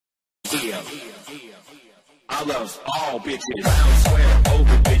Yeah. I love all bitches. Round, square,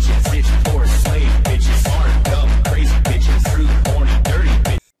 over bitches. Bitch, poor, slave bitches. Smart, dumb, crazy bitches. Rude, horny, dirty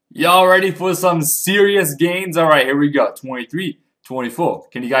bitches. Y'all ready for some serious gains? Alright, here we go. 23, 24.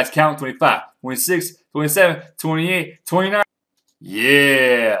 Can you guys count? 25, 26, 27, 28, 29.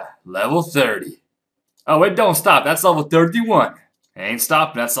 Yeah, level 30. Oh, wait, don't stop. That's level 31. Ain't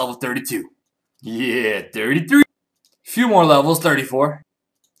stopping. That's level 32. Yeah, 33. Few more levels. 34.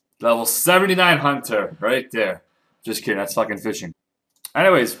 Level 79 Hunter. Right there. Just kidding. That's fucking fishing.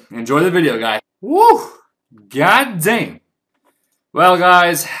 Anyways, enjoy the video, guys. Woo! God damn. Well,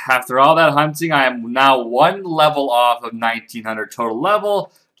 guys, after all that hunting, I am now one level off of 1900 total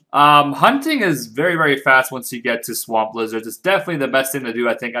level. Hunting is very, very fast once you get to swamp lizards. It's definitely the best thing to do,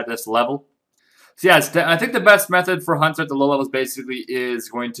 I think, at this level. So yeah, I think the best method for hunter at the low levels basically is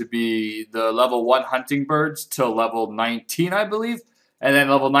going to be the level 1 hunting birds till level 19, I believe. And then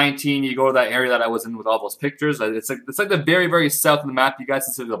level 19, you go to that area that I was in with all those pictures. It's like the very, very south of the map. You guys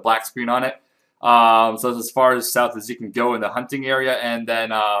can see the black screen on it. So it's as far as south as you can go in the hunting area. And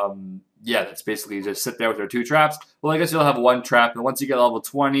then, yeah, that's basically just sit there with your 2 traps. Well, I guess you'll have 1 trap. And once you get level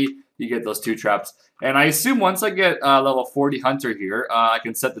 20, you get those 2 traps. And I assume once I get level 40 hunter here, I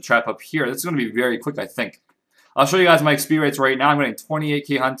can set the trap up here. This is going to be very quick, I think. I'll show you guys my XP rates right now. I'm getting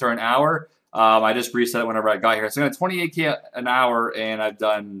 28k hunter an hour. I just reset it whenever I got here. So I'm getting 28k an hour, and I've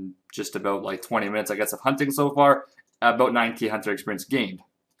done just about like 20 minutes, I guess, of hunting so far. About 9k hunter experience gained.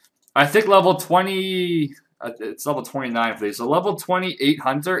 I think level 20, it's level 29 for these. So level 28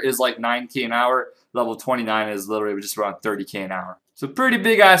 hunter is like 9k an hour. Level 29 is literally just around 30k an hour. So pretty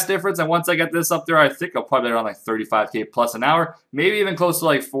big ass difference. And once I get this up there, I think I'll probably be around like 35k plus an hour. Maybe even close to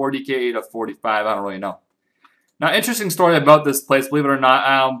like 40k to 45. I don't really know. Now, interesting story about this place, believe it or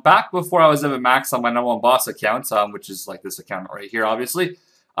not. Back before I was ever maxed on my #1 boss account, which is like this account right here, obviously.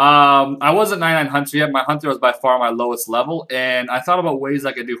 I wasn't 99 hunter yet. My hunter was by far my lowest level, and I thought about ways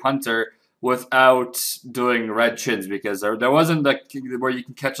I could do hunter without doing red chins, because there wasn't where you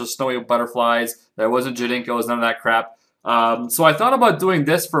can catch those snowy butterflies. There wasn't Jadinkos, none of that crap. So I thought about doing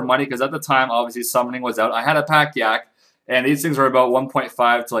this for money, because at the time, obviously, summoning was out. I had a pack yak, and these things were about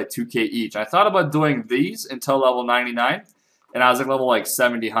 1.5 to like 2k each. I thought about doing these until level 99, and I was like level like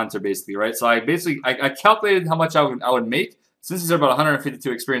 70 hunter basically, right? So I calculated how much I would make. Since these are about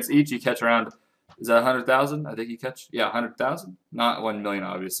 152 experience each, you catch around, is that 100,000? I think you catch, yeah, 100,000? Not 1 million,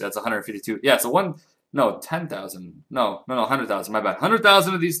 obviously. That's 152. Yeah, so 10,000. No, 100,000, my bad.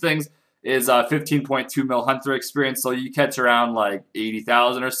 100,000 of these things is 15.2 mil hunter experience, so you catch around like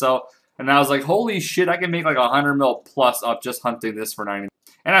 80,000 or so. And I was like, holy shit, I can make like 100 mil plus up just hunting this for 90.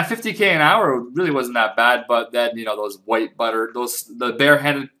 And at 50k an hour, it really wasn't that bad, but then, you know, those white butter, the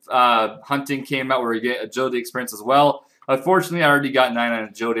barehanded hunting came out where you get agility experience as well. Unfortunately, I already got 99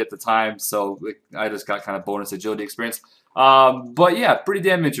 agility at the time, so I just got kind of bonus agility experience. But yeah, pretty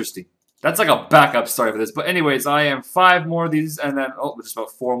damn interesting. That's like a backup story for this. But anyways, I am 5 more of these, and then, just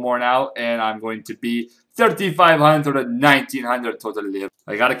about 4 more now, and I'm going to be 3,500 and 1,900 totally.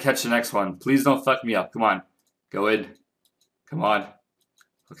 I gotta catch the next one. Please don't fuck me up. Come on. Go in. Come on.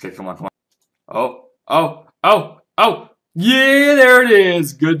 Okay, come on. Oh! Yeah, there it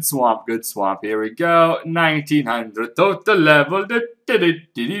is. Good swamp, good swamp. Here we go. 1,900 total level.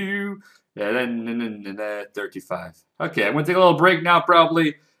 35. Okay, I'm going to take a little break now,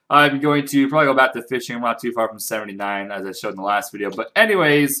 probably. I'm going to probably go back to fishing. I'm not too far from 79, as I showed in the last video. But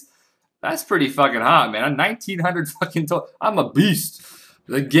anyways, that's pretty fucking hot, man. 1,900 fucking total. I'm a beast.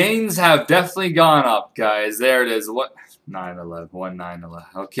 The gains have definitely gone up, guys. There it is. What? 911.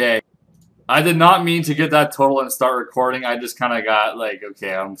 1911. Okay. I did not mean to get that total and start recording. I just kind of got like,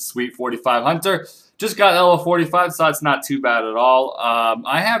 okay, I'm sweet 45 hunter. Just got level 45, so that's not too bad at all.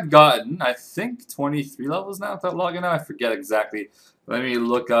 I have gotten, I think, 23 levels now without logging out. I forget exactly. Let me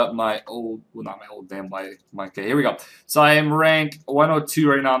look up my old, well, not my old, damn, my okay, here we go. So I am rank 102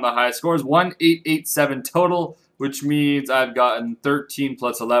 right now on the highest scores, 1887 total, which means I've gotten 13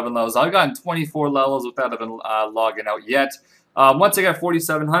 plus 11 levels. I've gotten 24 levels without even logging out yet. Once I get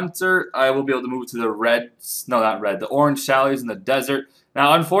 47 hunter, I will be able to move to the the orange shallows in the desert.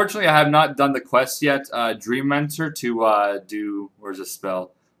 Now, unfortunately, I have not done the quest yet. Dream Mentor to do, where's the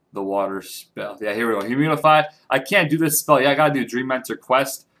spell? The water spell. Yeah, here we go. Humidify. I can't do this spell. Yeah, I gotta do Dream Mentor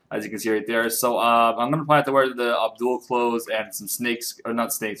quest, as you can see right there. So I'm gonna probably have to wear the Abdul clothes and some snakes, or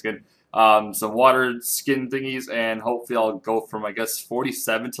not snakeskin, some water skin thingies, and hopefully I'll go from, I guess,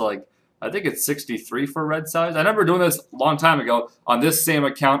 47 to like, I think it's 63 for red size. I remember doing this a long time ago on this same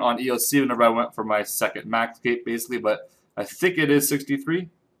account on EOC whenever I went for my second max cape, basically, but I think it is 63.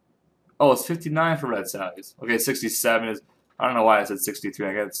 Oh, it's 59 for red size. Okay, 67 is, I don't know why I said 63.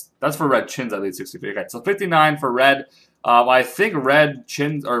 I guess that's for red chins, at least 63. Okay, so 59 for red. I think red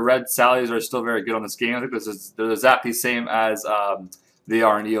chins or red Sallies are still very good on this game. I think they're exactly the same as they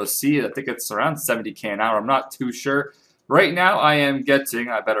are in EOC. I think it's around 70k an hour. I'm not too sure. Right now, I am getting.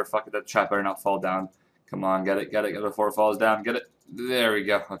 I better fuck it. That trap better not fall down. Come on, get it before it falls down. Get it. There we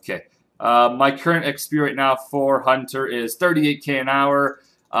go. Okay. My current XP right now for Hunter is 38k an hour.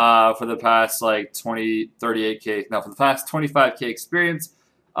 For the past like 38k. No, for the past 25k experience.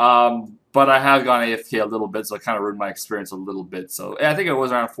 But I have gone AFK a little bit, so it kind of ruined my experience a little bit. So I think it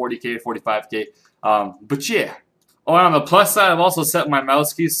was around 40k, 45k. But yeah. Oh, and on the plus side, I've also set my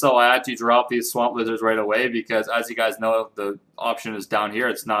mouse keys, so I actually drop these swamp lizards right away because, as you guys know, the option is down here.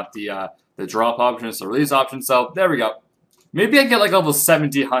 It's not the drop option; it's the release option. So there we go. Maybe I get like level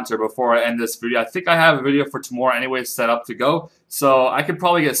 70 Hunter before I end this video. I think I have a video for tomorrow anyway set up to go. So I could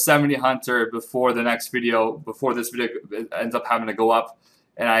probably get 70 Hunter before the next video, before this video ends up having to go up.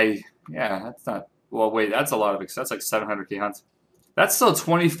 And yeah, that's not, well, wait, that's a lot of, that's like 700k Hunts. That's still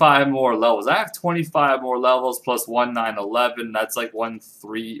 25 more levels. I have 25 more levels plus 1911. That's like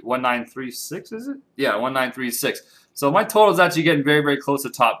 1936, is it? Yeah, 1936. So my total is actually getting very, very close to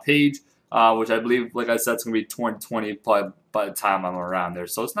top page. Which I believe, like I said, it's going to be 2020 by the time I'm around there.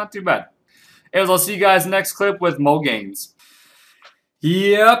 So it's not too bad. Anyways, I'll see you guys next clip with Mo Gainz.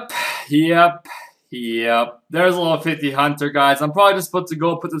 Yep. There's a level 50 Hunter, guys. I'm probably just about to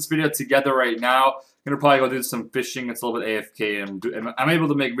go put this video together right now. I'm going to probably go do some fishing. It's a little bit AFK, and I'm able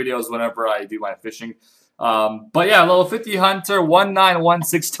to make videos whenever I do my fishing. But yeah, level 50 Hunter,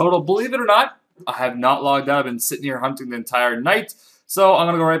 1916 total. Believe it or not, I have not logged out. I've been sitting here hunting the entire night. So I'm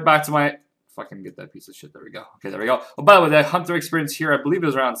going to go right back to my... Fucking get that piece of shit. There we go. Okay, there we go. Oh, by the way, that Hunter experience here, I believe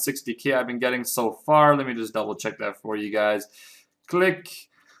is around 60k I've been getting so far. Let me just double check that for you guys. Click.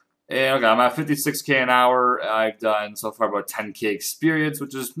 And okay, I'm at 56k an hour. I've done so far about 10k experience,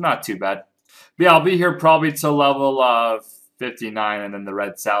 which is not too bad. But yeah, I'll be here probably till level 59, and then the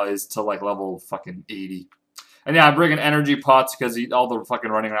red Sallies till like level fucking 80. And yeah, I'm bringing energy pots because all the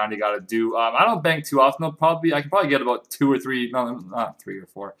fucking running around you gotta do. I don't bank too often. I can probably get about 2 or 3, no, not 3 or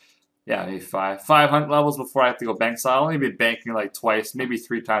 4. Yeah, maybe 5 hunt levels before I have to go bank. So I'll only be banking like twice, maybe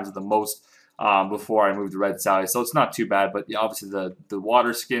 3 times at the most before I move to red Sally. So it's not too bad. But yeah, obviously the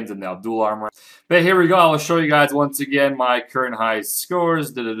water skins and the Abdul armor. But here we go. I'll show you guys once again my current high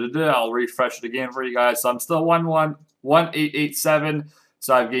scores. I'll refresh it again for you guys. So I'm still 1887.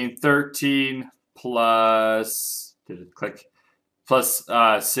 So I've gained 13 plus, plus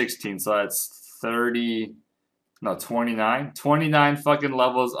 16. So that's 30. No, 29. 29 fucking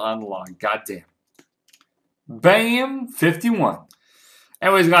levels unlocked. Goddamn. Bam! 51.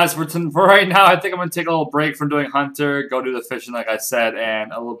 Anyways, guys, for right now, I think I'm going to take a little break from doing Hunter, go do the fishing, like I said,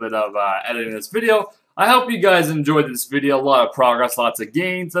 and a little bit of editing this video. I hope you guys enjoyed this video. A lot of progress, lots of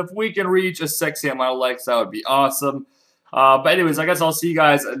gains. If we can reach a sexy amount of likes, that would be awesome. But anyways, I guess I'll see you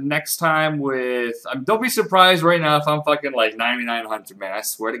guys next time with... don't be surprised right now if I'm fucking like 99 Hunter, man. I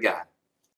swear to God.